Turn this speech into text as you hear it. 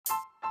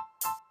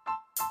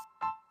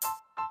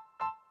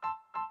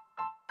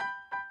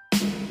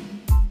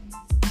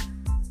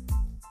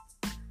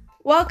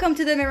Welcome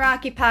to the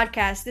Meraki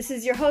Podcast. This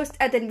is your host,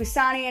 Eden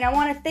Busani, and I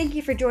want to thank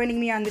you for joining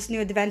me on this new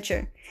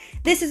adventure.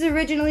 This is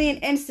originally an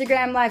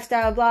Instagram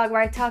lifestyle blog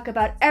where I talk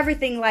about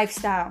everything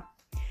lifestyle.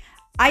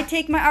 I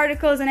take my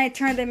articles and I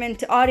turn them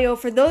into audio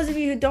for those of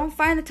you who don't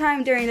find the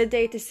time during the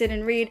day to sit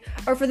and read,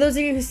 or for those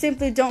of you who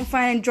simply don't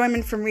find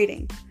enjoyment from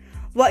reading.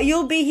 What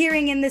you'll be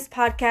hearing in this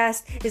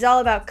podcast is all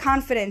about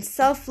confidence,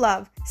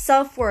 self-love,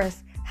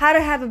 self-worth, how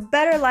to have a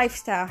better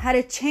lifestyle, how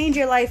to change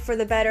your life for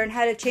the better, and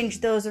how to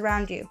change those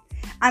around you.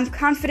 I'm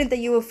confident that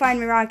you will find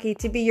Meraki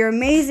to be your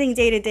amazing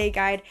day-to-day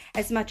guide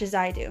as much as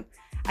I do.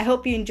 I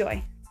hope you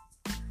enjoy.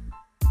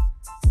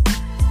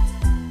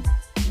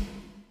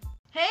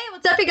 Hey,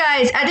 what's up you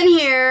guys? Eden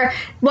here.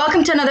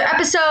 Welcome to another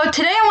episode.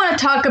 Today I want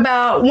to talk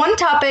about one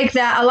topic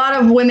that a lot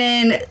of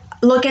women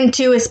look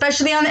into,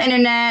 especially on the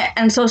internet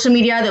and social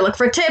media. They look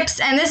for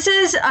tips, and this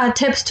is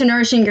tips to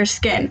nourishing your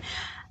skin.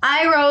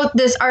 I wrote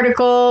this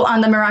article on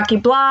the Meraki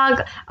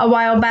blog a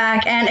while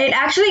back, and it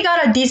actually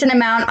got a decent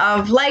amount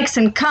of likes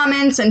and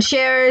comments and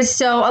shares,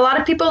 so a lot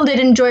of people did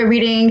enjoy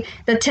reading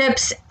the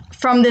tips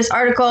from this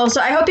article. So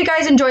I hope you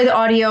guys enjoy the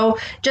audio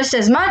just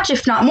as much,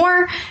 if not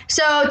more.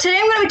 So today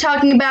I'm going to be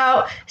talking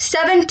about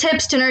 7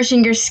 tips to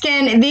nourishing your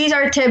skin. These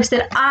are tips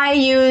that I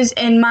use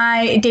in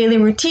my daily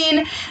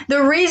routine.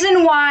 The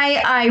reason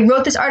why I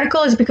wrote this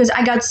article is because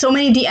I got so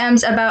many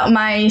DMs about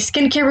my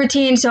skincare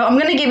routine. So I'm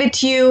going to give it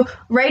to you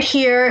right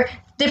here.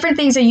 Different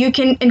things that you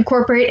can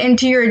incorporate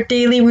into your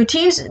daily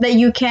routines that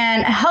you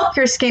can help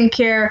your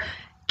skincare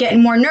get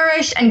more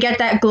nourished and get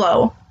that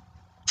glow.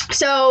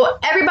 So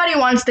everybody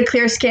wants the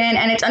clear skin,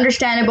 and it's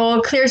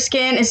understandable. Clear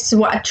skin is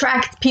what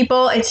attracts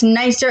people. It's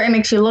nicer. It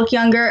makes you look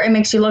younger. It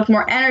makes you look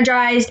more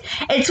energized.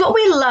 It's what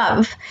we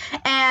love.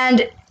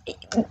 And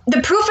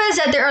the proof is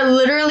that there are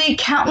literally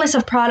countless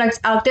of products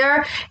out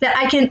there that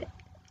I can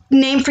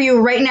name for you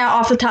right now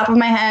off the top of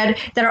my head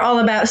that are all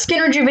about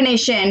skin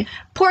rejuvenation,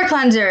 pore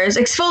cleansers,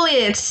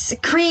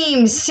 exfoliates,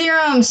 creams,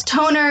 serums,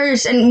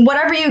 toners, and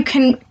whatever you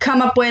can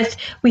come up with,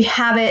 we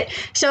have it.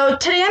 So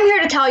today I'm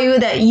here to tell you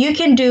that you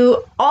can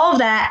do all of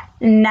that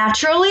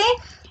naturally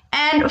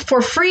and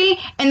for free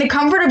in the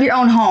comfort of your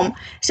own home.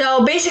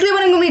 So basically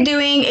what I'm going to be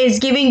doing is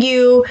giving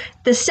you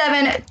the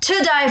 7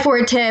 to die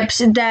for tips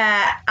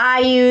that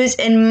I use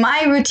in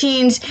my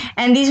routines,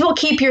 and these will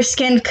keep your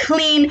skin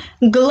clean,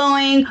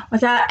 glowing,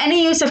 without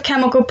any use of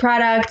chemical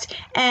products,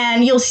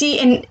 and you will see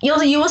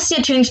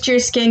a change to your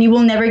skin. You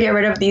will never get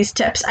rid of these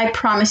tips. I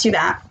promise you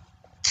that.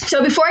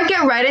 So before I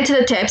get right into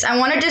the tips, I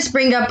want to just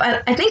bring up,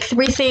 I think,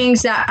 3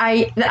 things that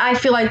I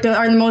feel like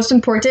are the most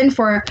important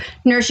for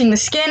nourishing the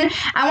skin.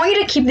 I want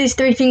you to keep these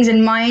 3 things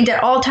in mind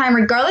at all time,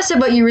 regardless of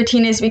what your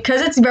routine is,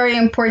 because it's very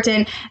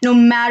important no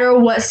matter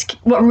what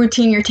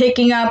routine you're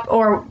taking up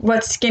or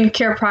what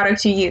skincare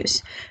products you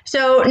use.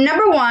 So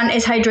number 1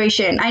 is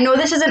hydration. I know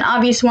this is an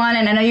obvious one,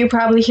 and I know you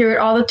probably hear it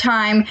all the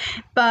time,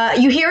 but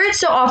you hear it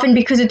so often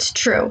because it's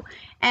true.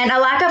 And a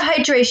lack of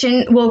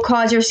hydration will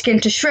cause your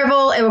skin to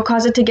shrivel. It will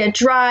cause it to get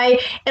dry.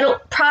 It'll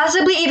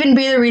possibly even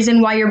be the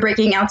reason why you're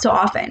breaking out so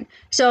often.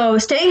 So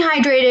staying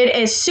hydrated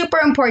is super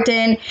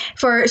important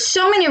for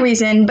so many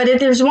reasons. But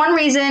if there's one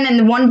reason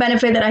and one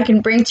benefit that I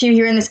can bring to you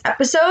here in this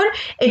episode,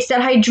 it's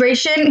that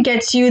hydration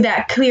gets you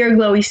that clear,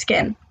 glowy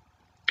skin.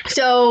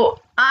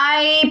 So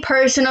I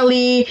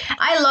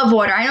love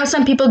water. I know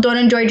some people don't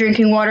enjoy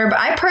drinking water, but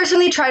I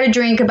personally try to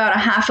drink about a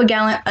half a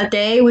gallon a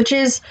day, which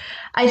is,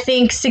 I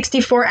think,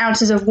 64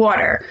 ounces of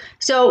water.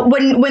 So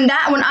when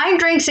I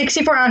drink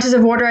 64 ounces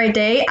of water a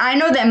day, I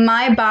know that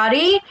my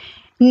body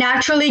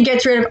naturally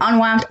gets rid of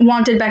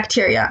unwanted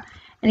bacteria.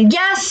 And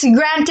yes,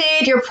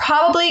 granted, you're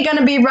probably going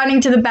to be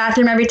running to the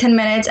bathroom every 10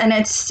 minutes, and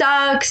it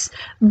sucks,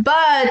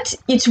 but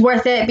it's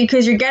worth it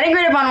because you're getting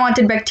rid of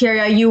unwanted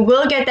bacteria. You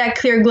will get that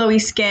clear,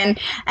 glowy skin,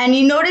 and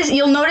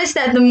you'll notice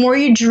that the more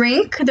you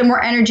drink, the more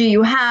energy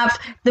you have,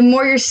 the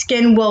more your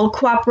skin will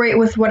cooperate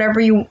with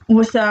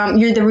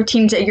the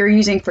routines that you're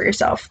using for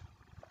yourself.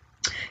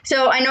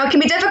 So I know it can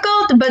be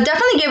difficult, but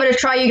definitely give it a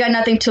try. You got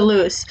nothing to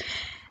lose.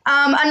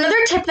 Another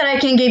tip that I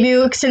can give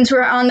you, since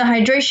we're on the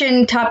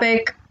hydration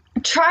topic,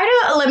 try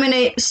to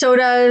eliminate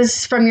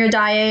sodas from your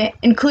diet,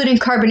 including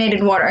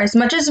carbonated water. As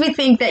much as we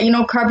think that,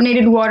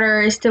 carbonated water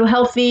is still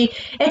healthy,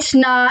 it's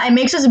not. It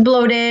makes us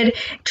bloated.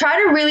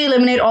 Try to really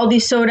eliminate all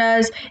these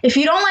sodas. If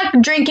you don't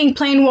like drinking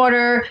plain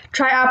water,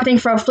 try opting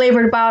for a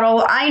flavored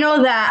bottle. I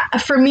know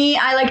that for me,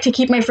 I like to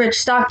keep my fridge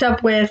stocked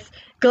up with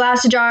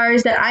glass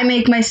jars that I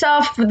make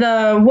myself.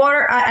 The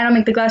water, I don't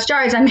make the glass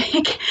jars.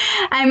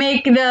 I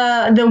make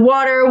the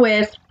water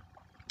with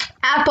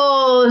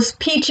apples,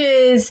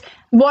 peaches,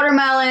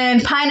 watermelon,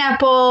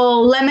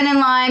 pineapple, lemon and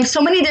lime, so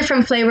many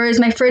different flavors.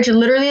 My fridge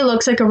literally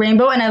looks like a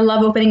rainbow, and I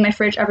love opening my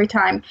fridge every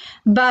time.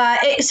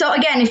 So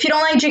again, if you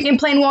don't like drinking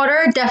plain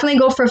water, definitely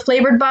go for a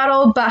flavored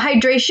bottle, but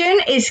hydration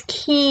is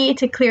key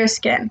to clear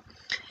skin.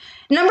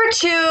 Number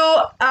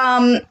 2,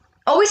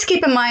 always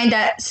keep in mind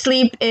that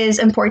sleep is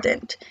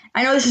important.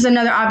 I know this is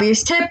another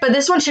obvious tip, but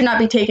this one should not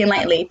be taken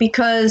lightly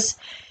because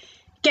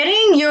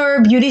Getting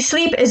your beauty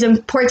sleep is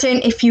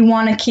important if you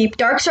want to keep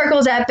dark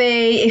circles at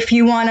bay, if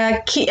you want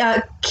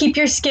to keep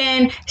your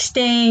skin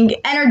staying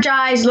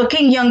energized,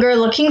 looking younger,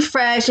 looking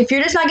fresh. If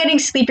you're just not getting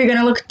sleep, you're going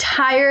to look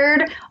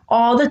tired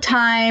all the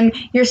time.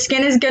 Your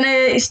skin is going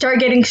to start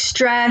getting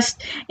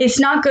stressed. It's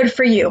not good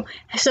for you.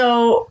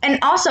 So, and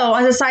also,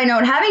 as a side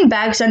note, having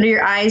bags under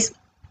your eyes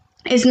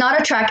is not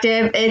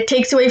attractive. It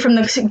takes away from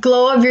the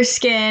glow of your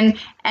skin,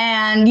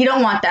 and you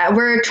don't want that.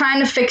 We're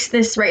trying to fix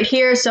this right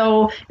here.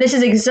 So this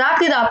is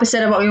exactly the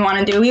opposite of what we want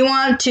to do. We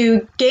want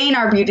to gain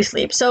our beauty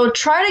sleep. So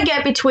try to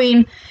get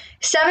between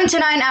 7 to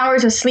 9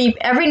 hours of sleep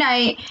every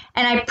night,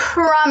 and I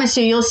promise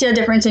you'll see a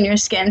difference in your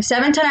skin.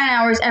 7 to 9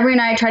 hours every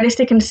night. Try to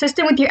stay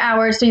consistent with your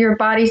hours so your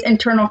body's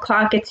internal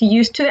clock gets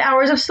used to the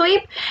hours of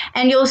sleep,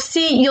 and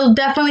you'll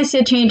definitely see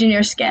a change in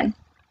your skin.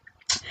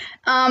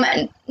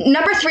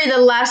 Number 3, the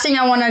last thing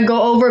I want to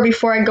go over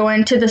before I go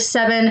into the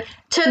 7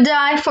 to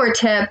die for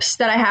tips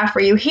that I have for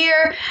you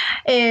here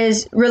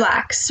is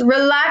relax.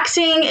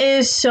 Relaxing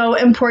is so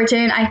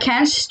important. I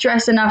can't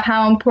stress enough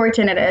how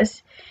important it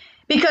is,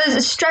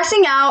 because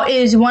stressing out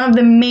is one of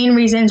the main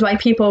reasons why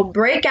people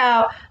break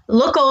out,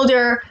 look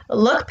older,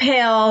 look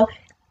pale.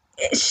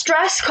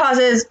 Stress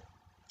causes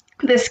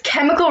this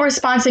chemical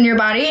response in your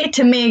body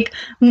to make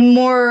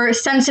more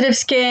sensitive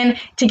skin,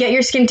 to get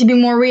your skin to be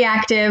more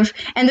reactive.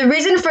 And the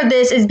reason for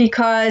this is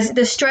because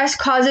the stress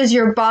causes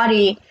your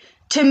body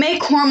to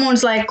make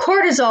hormones like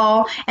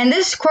cortisol, and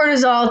this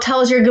cortisol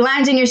tells your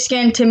glands in your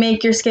skin to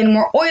make your skin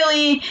more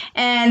oily,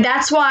 and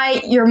that's why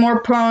you're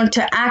more prone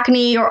to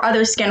acne or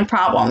other skin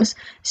problems.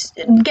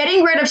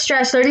 Getting rid of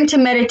stress, learning to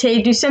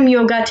meditate, do some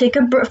yoga, take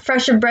a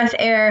fresh breath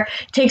air,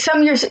 take some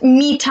of your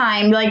me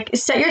time, like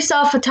set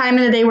yourself a time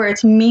in the day where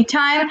it's me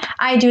time.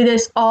 I do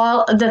this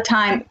all the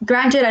time.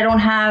 Granted, I don't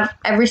have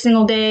every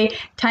single day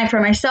time for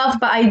myself,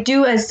 but I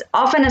do as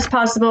often as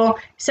possible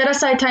set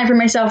aside time for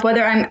myself,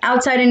 whether I'm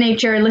outside in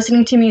nature,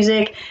 listening to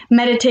music,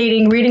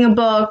 meditating, reading a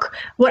book,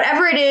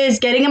 whatever it is,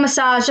 getting a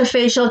massage, a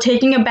facial,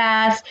 taking a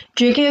bath,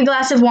 drinking a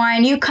glass of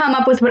wine. You come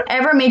up with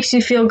whatever makes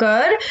you feel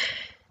good.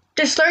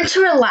 Just learn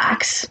to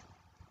relax.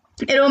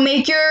 It'll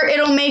make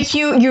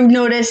you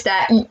notice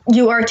that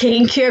you are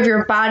taking care of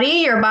your body.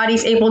 Your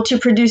body's able to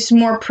produce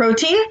more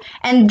protein,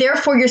 and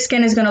therefore your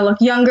skin is going to look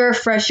younger,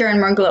 fresher, and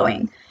more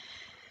glowing.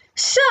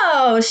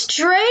 So,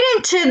 straight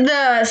into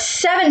the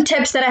 7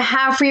 tips that I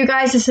have for you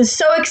guys. This is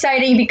so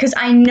exciting because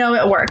I know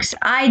it works.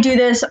 I do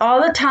this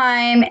all the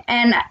time,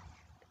 and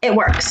it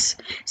works.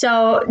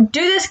 So do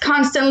this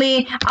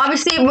constantly.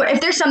 Obviously, if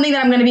there's something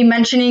that I'm going to be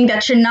mentioning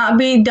that should not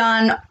be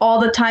done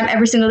all the time,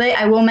 every single day,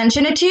 I will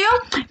mention it to you.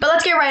 But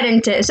let's get right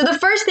into it. So the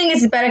first thing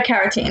is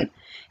beta-carotene.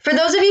 For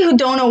those of you who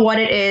don't know what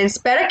it is,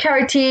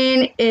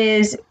 beta-carotene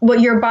is what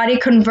your body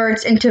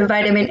converts into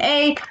vitamin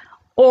A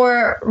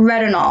or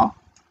retinol.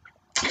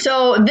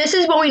 So this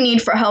is what we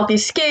need for healthy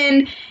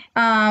skin,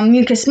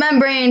 mucous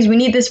membranes. We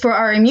need this for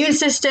our immune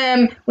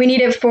system. We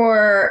need it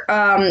for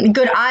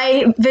good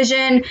eye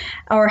vision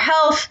or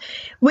health.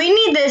 We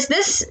need this.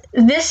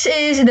 This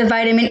is the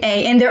vitamin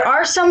A, and there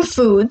are some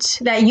foods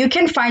that you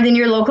can find in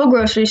your local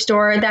grocery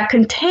store that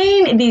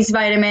contain these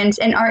vitamins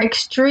and are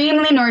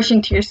extremely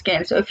nourishing to your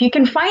skin. So if you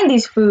can find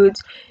these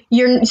foods,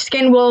 your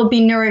skin will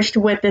be nourished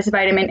with this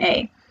vitamin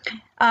A.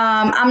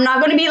 I'm not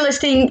going to be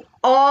listing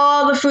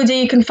all the foods that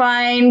you can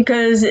find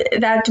because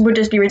that would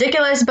just be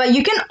ridiculous, but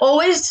you can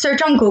always search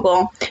on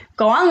Google,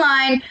 go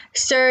online,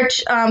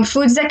 search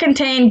foods that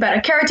contain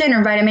beta-carotene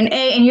or vitamin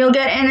A, and you'll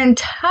get an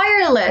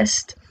entire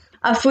list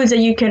of foods that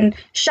you can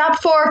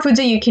shop for, foods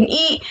that you can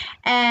eat.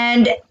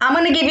 And I'm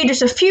going to give you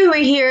just a few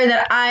right here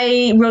that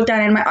I wrote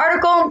down in my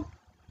article.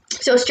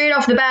 So straight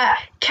off the bat,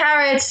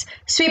 carrots,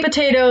 sweet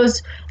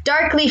potatoes,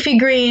 dark leafy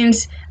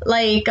greens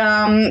like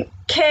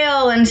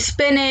kale and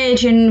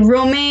spinach and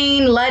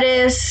romaine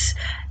lettuce.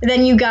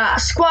 Then you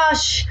got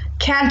squash,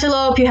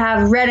 cantaloupe, you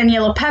have red and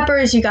yellow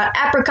peppers, you got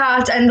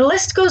apricots, and the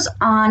list goes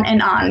on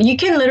and on. You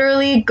can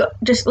literally,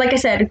 just like I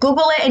said,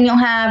 Google it and you'll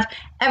have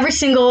every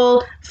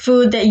single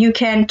food that you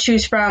can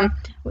choose from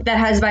that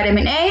has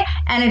vitamin A,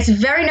 and it's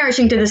very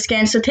nourishing to the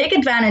skin, so take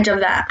advantage of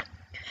that.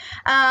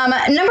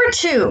 Number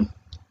 2,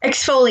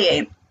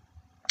 exfoliate.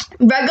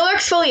 Regular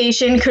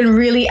exfoliation can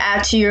really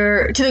add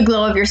to the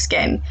glow of your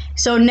skin.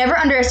 So never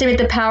underestimate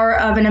the power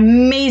of an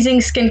amazing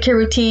skincare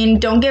routine.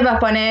 Don't give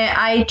up on it.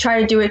 I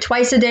try to do it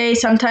twice a day.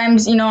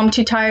 Sometimes, I'm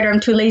too tired or I'm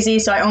too lazy,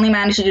 so I only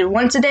manage to do it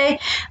once a day.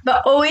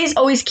 But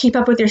always keep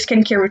up with your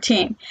skincare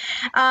routine.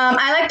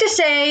 I like to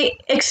say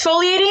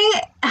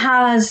exfoliating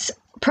has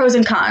pros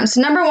and cons.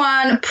 Number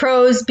 1,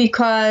 pros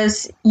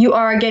because you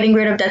are getting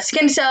rid of dead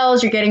skin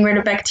cells, you're getting rid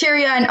of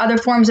bacteria and other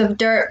forms of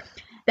dirt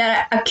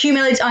that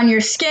accumulates on your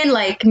skin,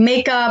 like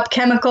makeup,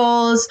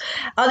 chemicals,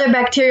 other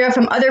bacteria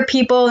from other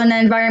people in the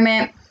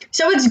environment.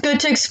 So it's good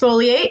to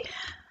exfoliate.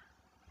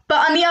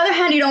 But on the other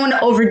hand, you don't want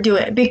to overdo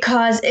it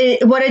because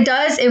what it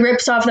does, it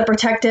rips off the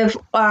protective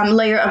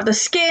layer of the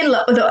skin,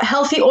 the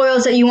healthy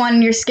oils that you want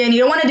in your skin. You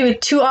don't want to do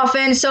it too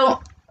often.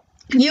 So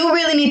you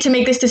really need to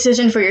make this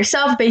decision for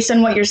yourself based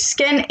on what your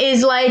skin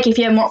is like. If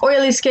you have more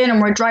oily skin or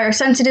more dry or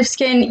sensitive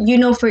skin, you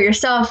know for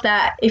yourself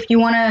that if you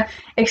want to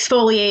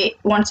exfoliate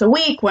once a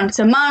week, once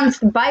a month,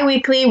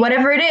 bi-weekly,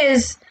 whatever it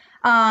is.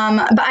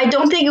 But I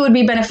don't think it would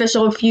be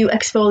beneficial if you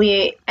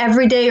exfoliate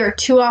every day or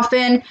too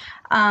often,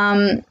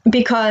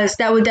 because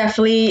that would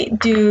definitely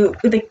do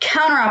the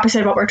counter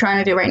opposite of what we're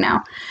trying to do right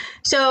now.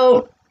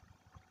 So,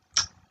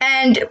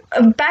 and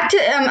back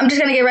to, I'm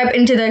just gonna get right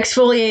into the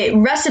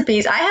exfoliate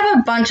recipes. I have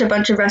a bunch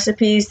of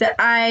recipes that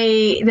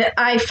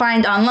I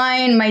find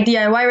online. My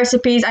DIY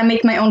recipes. I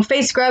make my own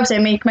face scrubs. I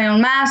make my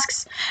own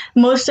masks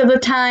most of the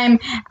time.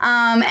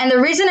 And the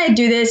reason I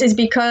do this is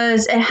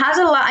because it has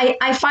a lot.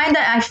 I find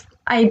that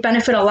I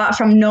benefit a lot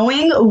from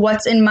knowing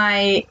what's in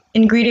my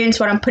ingredients,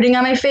 what I'm putting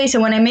on my face,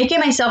 and when I make it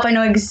myself, I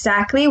know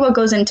exactly what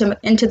goes into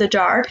the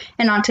jar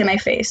and onto my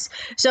face.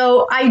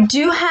 So I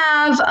do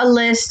have a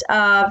list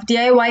of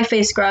DIY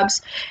face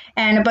scrubs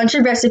and a bunch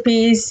of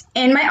recipes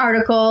in my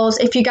articles.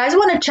 If you guys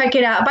want to check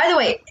it out, by the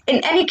way,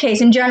 in any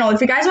case, in general, if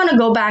you guys want to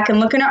go back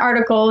and look in our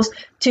articles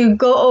to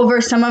go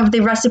over some of the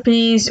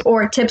recipes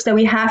or tips that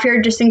we have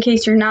here, just in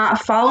case you're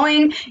not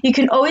following, you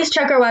can always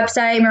check our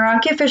website,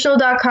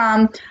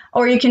 MerakiOfficial.com,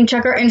 or you can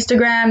check our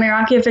Instagram,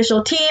 Meraki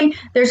Official Team.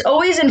 There's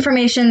always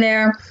information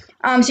there,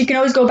 so you can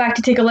always go back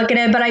to take a look at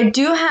it. But I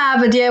do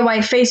have a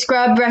DIY face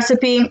scrub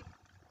recipe,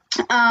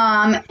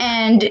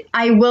 and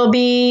I will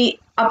be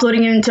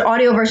uploading it into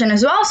audio version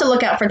as well, so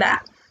look out for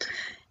that.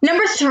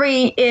 Number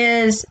 3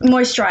 is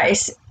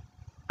moisturize.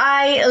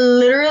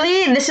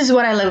 This is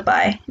what I live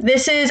by.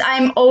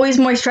 I'm always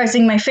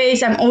moisturizing my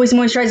face. I'm always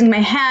moisturizing my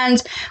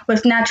hands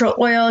with natural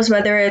oils,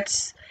 whether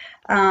it's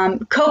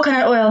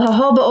coconut oil,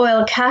 jojoba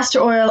oil, castor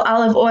oil,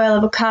 olive oil,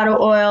 avocado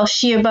oil,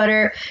 shea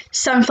butter,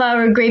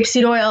 sunflower,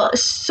 grapeseed oil,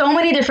 so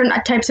many different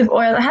types of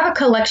oil. I have a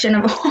collection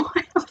of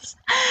oils.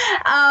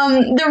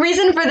 The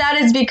reason for that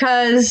is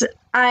because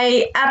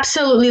I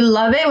absolutely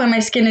love it when my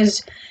skin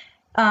is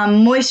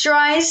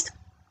moisturized.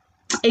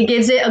 It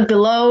gives it a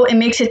glow. It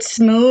makes it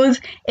smooth.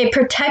 It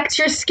protects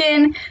your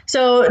skin.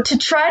 So to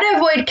try to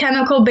avoid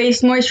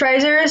chemical-based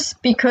moisturizers,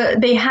 because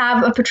they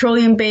have a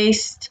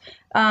petroleum-based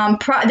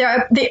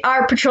they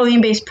are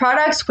petroleum-based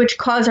products which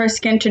cause our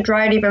skin to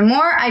dry out even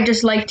more. I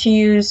just like to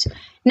use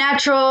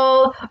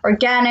natural,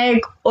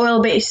 organic,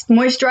 oil-based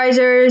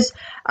moisturizers.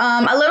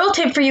 A little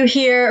tip for you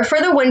here,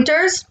 for the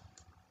winters,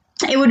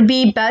 it would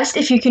be best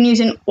if you can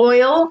use an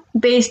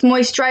oil-based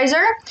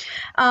moisturizer.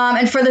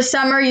 And for the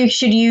summer, you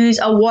should use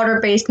a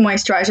water-based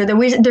moisturizer.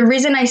 The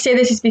reason I say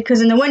this is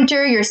because in the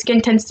winter, your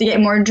skin tends to get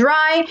more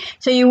dry.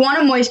 So you want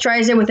to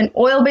moisturize it with an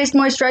oil-based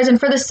moisturizer. And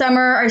for the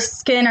summer, our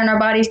skin and our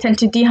bodies tend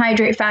to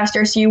dehydrate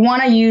faster. So you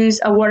want to use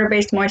a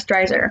water-based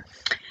moisturizer.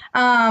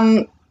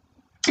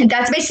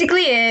 That's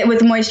basically it with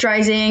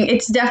moisturizing.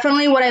 It's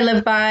definitely what I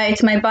live by.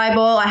 It's my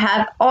Bible. I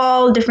have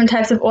all different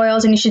types of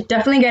oils, and you should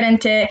definitely get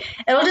into it.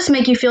 It'll just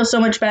make you feel so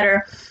much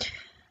better.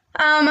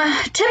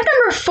 Tip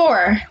number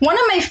 4, one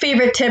of my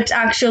favorite tips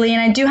actually,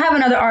 and I do have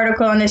another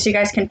article on this, you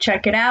guys can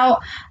check it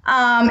out.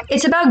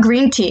 It's about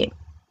green tea.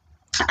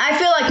 I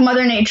feel like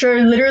Mother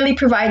Nature literally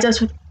provides us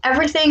with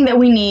everything that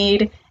we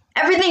need.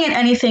 Everything and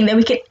anything that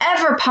we could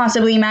ever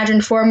possibly imagine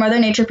for, Mother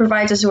Nature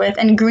provides us with.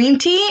 And green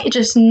tea, it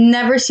just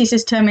never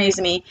ceases to amaze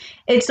me.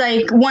 It's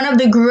like one of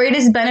the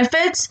greatest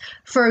benefits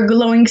for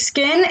glowing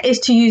skin is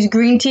to use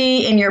green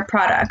tea in your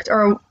product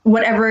or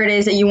whatever it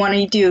is that you want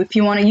to do. If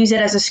you want to use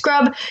it as a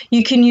scrub,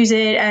 you can use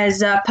it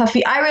as a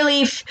puffy eye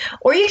relief,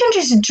 or you can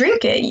just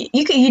drink it.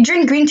 You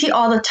drink green tea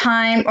all the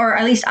time, or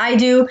at least I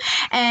do.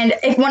 And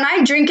when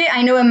I drink it,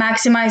 I know it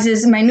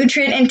maximizes my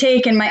nutrient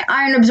intake and my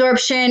iron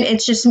absorption.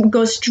 It just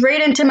goes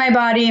straight into my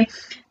body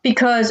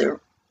because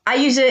I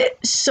use it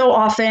so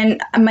often.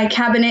 My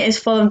cabinet is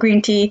full of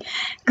green tea.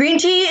 Green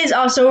tea is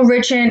also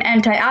rich in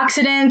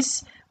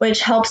antioxidants,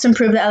 which helps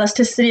improve the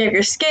elasticity of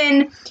your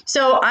skin.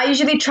 So I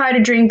usually try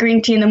to drink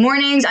green tea in the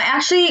mornings. I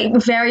actually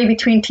vary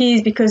between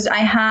teas because I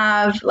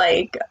have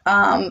like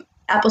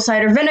apple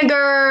cider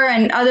vinegar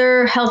and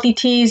other healthy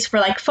teas for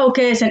like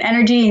focus and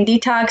energy and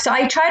detox. So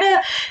I try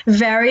to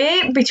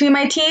vary between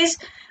my teas,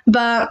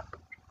 but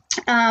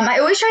I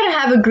always try to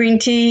have a green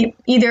tea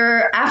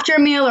either after a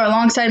meal or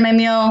alongside my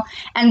meal,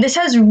 and this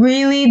has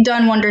really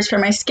done wonders for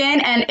my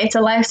skin, and it's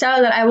a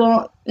lifestyle that I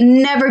will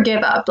never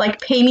give up. Like,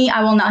 pay me,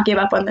 I will not give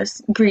up on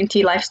this green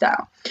tea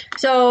lifestyle.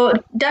 So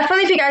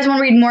definitely, if you guys want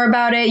to read more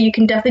about it, you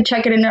can definitely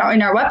check it in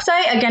our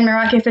website, again,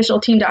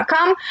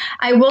 MerakiOfficialTeam.com.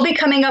 I will be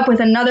coming up with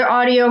another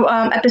audio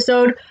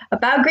episode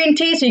about green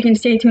tea, so you can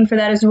stay tuned for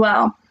that as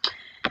well.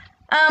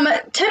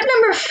 Tip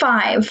number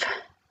 5,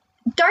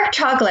 dark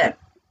chocolate.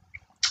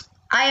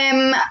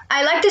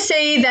 I like to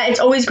say that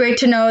it's always great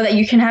to know that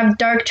you can have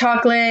dark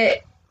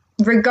chocolate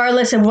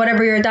regardless of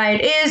whatever your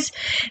diet is,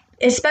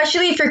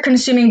 especially if you're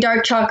consuming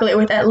dark chocolate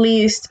with at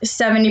least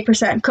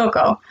 70%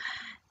 cocoa.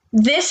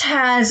 This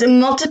has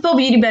multiple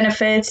beauty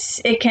benefits.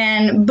 It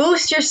can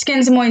boost your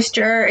skin's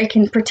moisture. It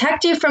can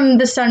protect you from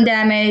the sun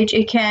damage.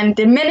 It can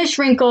diminish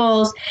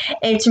wrinkles.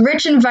 It's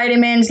rich in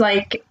vitamins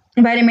like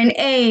vitamin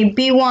A,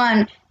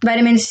 B1,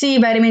 vitamin C,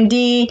 vitamin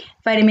D,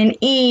 vitamin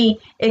E.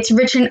 It's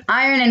rich in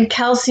iron and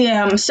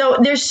calcium. So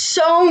there's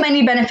so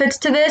many benefits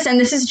to this, and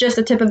this is just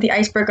the tip of the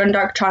iceberg on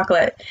dark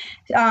chocolate.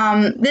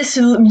 This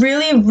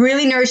really,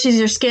 really nourishes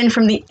your skin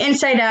from the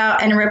inside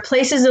out and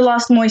replaces the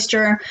lost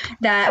moisture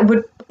that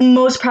would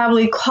most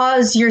probably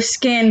cause your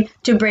skin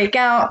to break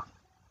out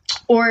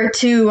or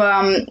to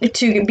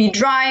be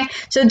dry.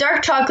 So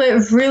dark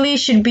chocolate really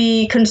should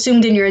be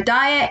consumed in your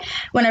diet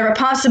whenever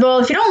possible.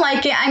 If you don't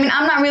like it, I mean,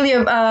 I'm not really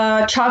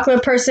a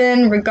chocolate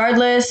person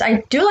regardless.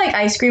 I do like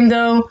ice cream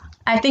though.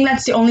 I think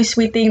that's the only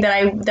sweet thing that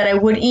I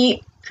would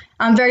eat.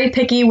 I'm very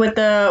picky with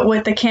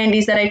the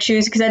candies that I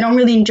choose because I don't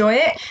really enjoy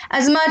it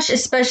as much,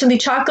 especially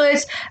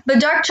chocolates. But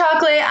dark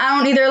chocolate, I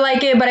don't either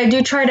like it, but I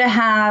do try to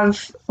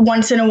have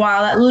once in a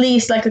while, at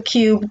least like a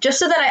cube, just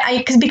so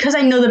that because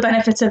I know the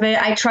benefits of it,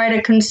 I try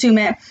to consume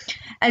it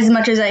as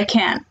much as I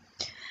can.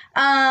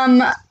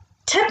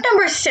 Tip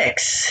number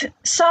 6,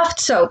 soft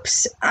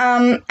soaps.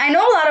 I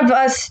know a lot of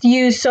us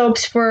use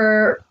soaps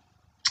for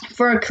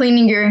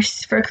cleaning your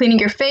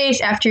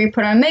face after you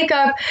put on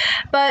makeup,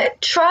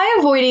 but try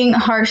avoiding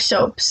harsh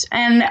soaps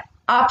and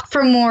opt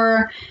for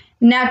more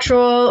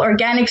natural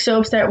organic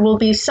soaps that will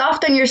be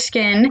soft on your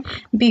skin,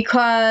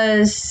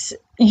 because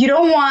you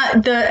don't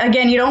want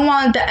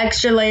the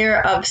extra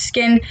layer of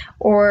skin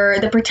or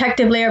the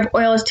protective layer of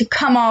oils to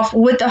come off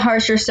with the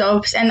harsher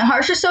soaps, and the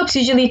harsher soaps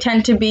usually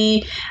tend to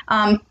be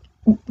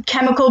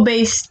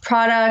chemical-based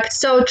products.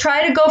 So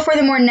try to go for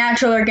the more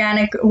natural,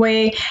 organic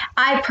way.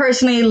 I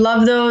personally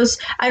love those.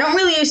 I don't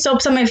really use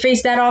soaps on my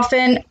face that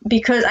often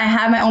because I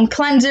have my own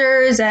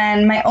cleansers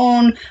and my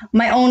own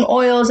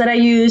oils that I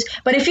use.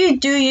 But if you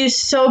do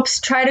use soaps,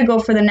 try to go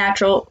for the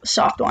natural,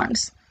 soft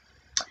ones.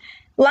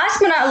 Last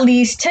but not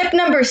least, tip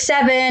number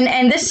 7,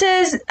 and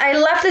I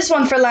left this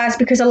one for last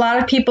because a lot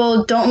of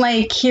people don't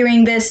like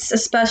hearing this,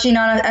 especially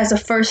not as a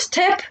first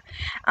tip,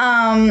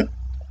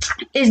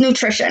 is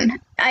nutrition.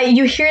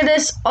 You hear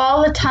this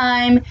all the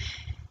time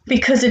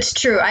because it's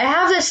true. I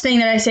have this thing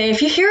that I say,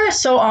 if you hear it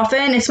so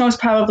often, it's most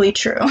probably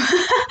true.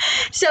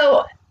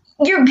 So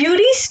your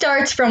beauty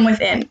starts from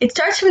within. It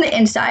starts from the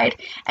inside.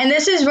 And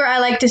this is where I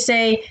like to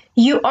say,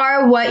 you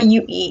are what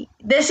you eat.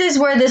 This is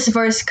where this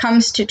verse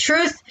comes to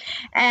truth.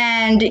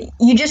 And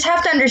you just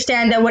have to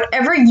understand that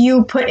whatever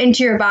you put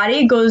into your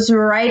body goes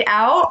right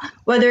out,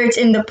 whether it's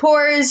in the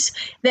pores,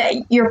 that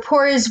your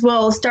pores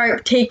will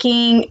start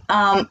taking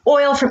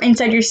oil from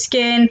inside your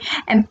skin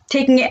and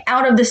taking it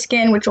out of the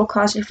skin, which will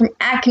cause you from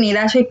acne.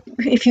 That's why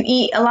if you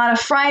eat a lot of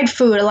fried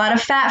food, a lot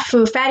of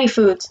fatty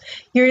foods,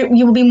 you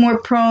will be more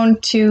prone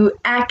to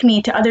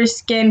acne, to other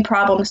skin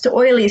problems, to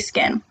oily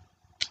skin.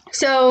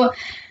 So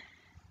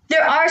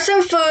there are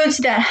some foods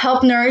that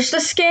help nourish the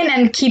skin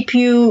and keep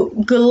you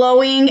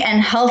glowing and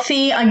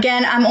healthy.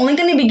 Again, I'm only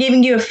going to be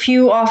giving you a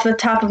few off the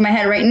top of my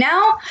head right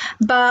now.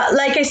 But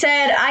like I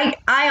said, I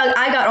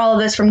got all of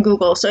this from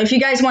Google. So if you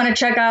guys want to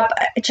check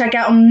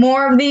out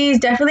more of these,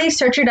 definitely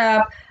search it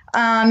up.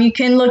 You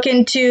can look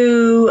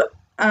into,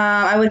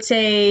 I would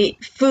say,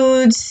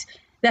 foods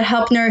that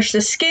help nourish the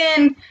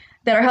skin,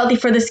 that are healthy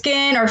for the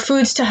skin, or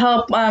foods to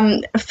help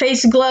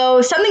face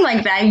glow, something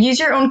like that. Use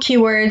your own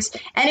keywords,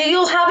 and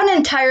you'll have an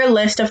entire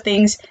list of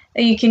things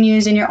that you can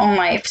use in your own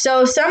life.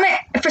 So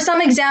for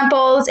some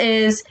examples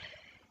is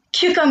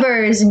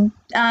cucumbers,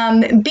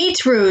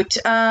 beetroot,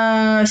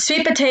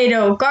 sweet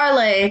potato,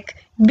 garlic,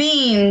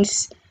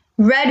 beans,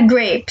 red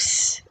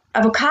grapes,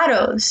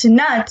 avocados,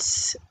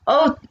 nuts,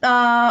 oat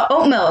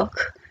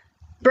milk,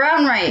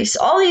 brown rice,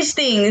 all these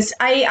things.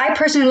 I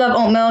personally love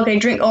oat milk. I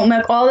drink oat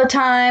milk all the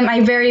time.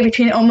 I vary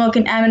between oat milk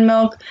and almond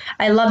milk.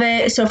 I love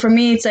it. So for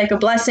me, it's like a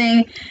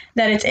blessing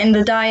that it's in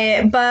the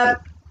diet.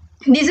 But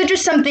these are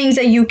just some things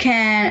that you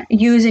can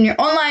use in your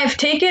own life.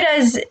 Take it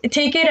as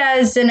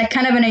a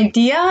kind of an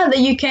idea that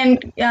you can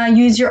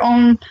use your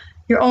own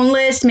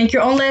list, make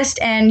your own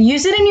list, and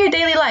use it in your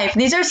daily life.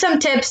 These are some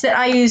tips that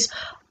I use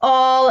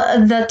all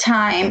the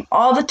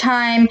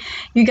time.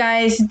 You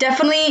guys,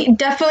 definitely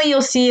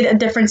you'll see a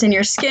difference in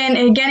your skin.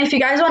 And again, if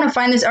you guys want to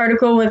find this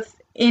article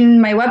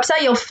in my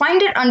website, you'll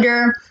find it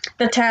under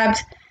the tabs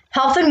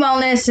Health and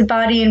Wellness,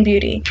 Body and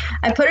Beauty.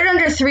 I put it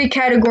under 3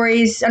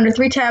 categories, under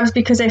 3 tabs,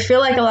 because I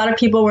feel like a lot of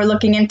people were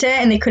looking into it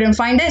and they couldn't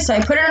find it. So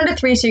I put it under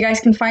 3 so you guys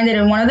can find it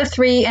in one of the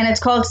 3, and it's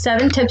called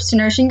 7 Tips to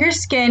Nourishing Your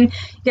Skin.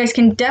 You guys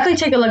can definitely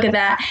take a look at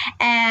that,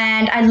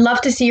 and I'd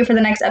love to see you for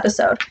the next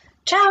episode.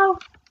 Ciao!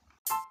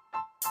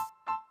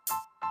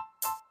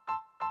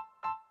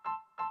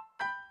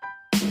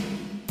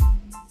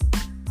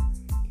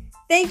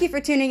 Thank you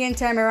for tuning in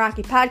to our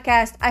Meraki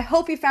podcast. I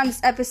hope you found this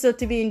episode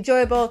to be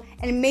enjoyable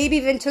and maybe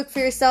even took for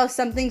yourself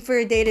something for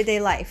your day-to-day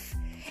life.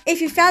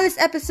 If you found this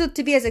episode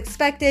to be as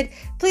expected,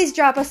 please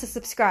drop us a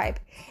subscribe.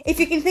 If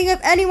you can think of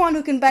anyone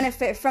who can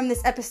benefit from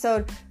this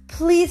episode,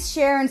 please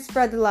share and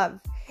spread the love.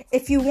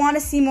 If you want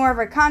to see more of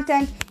our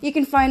content, you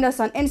can find us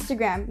on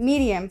Instagram,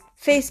 Medium,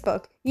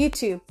 Facebook,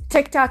 YouTube,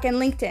 TikTok, and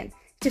LinkedIn.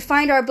 To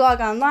find our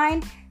blog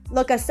online,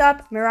 look us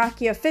up,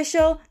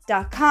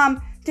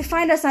 merakiofficial.com. To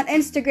find us on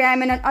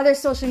Instagram and on other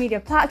social media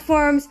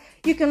platforms,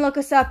 you can look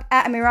us up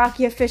at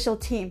Meraki Official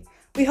Team.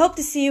 We hope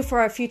to see you for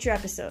our future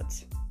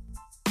episodes.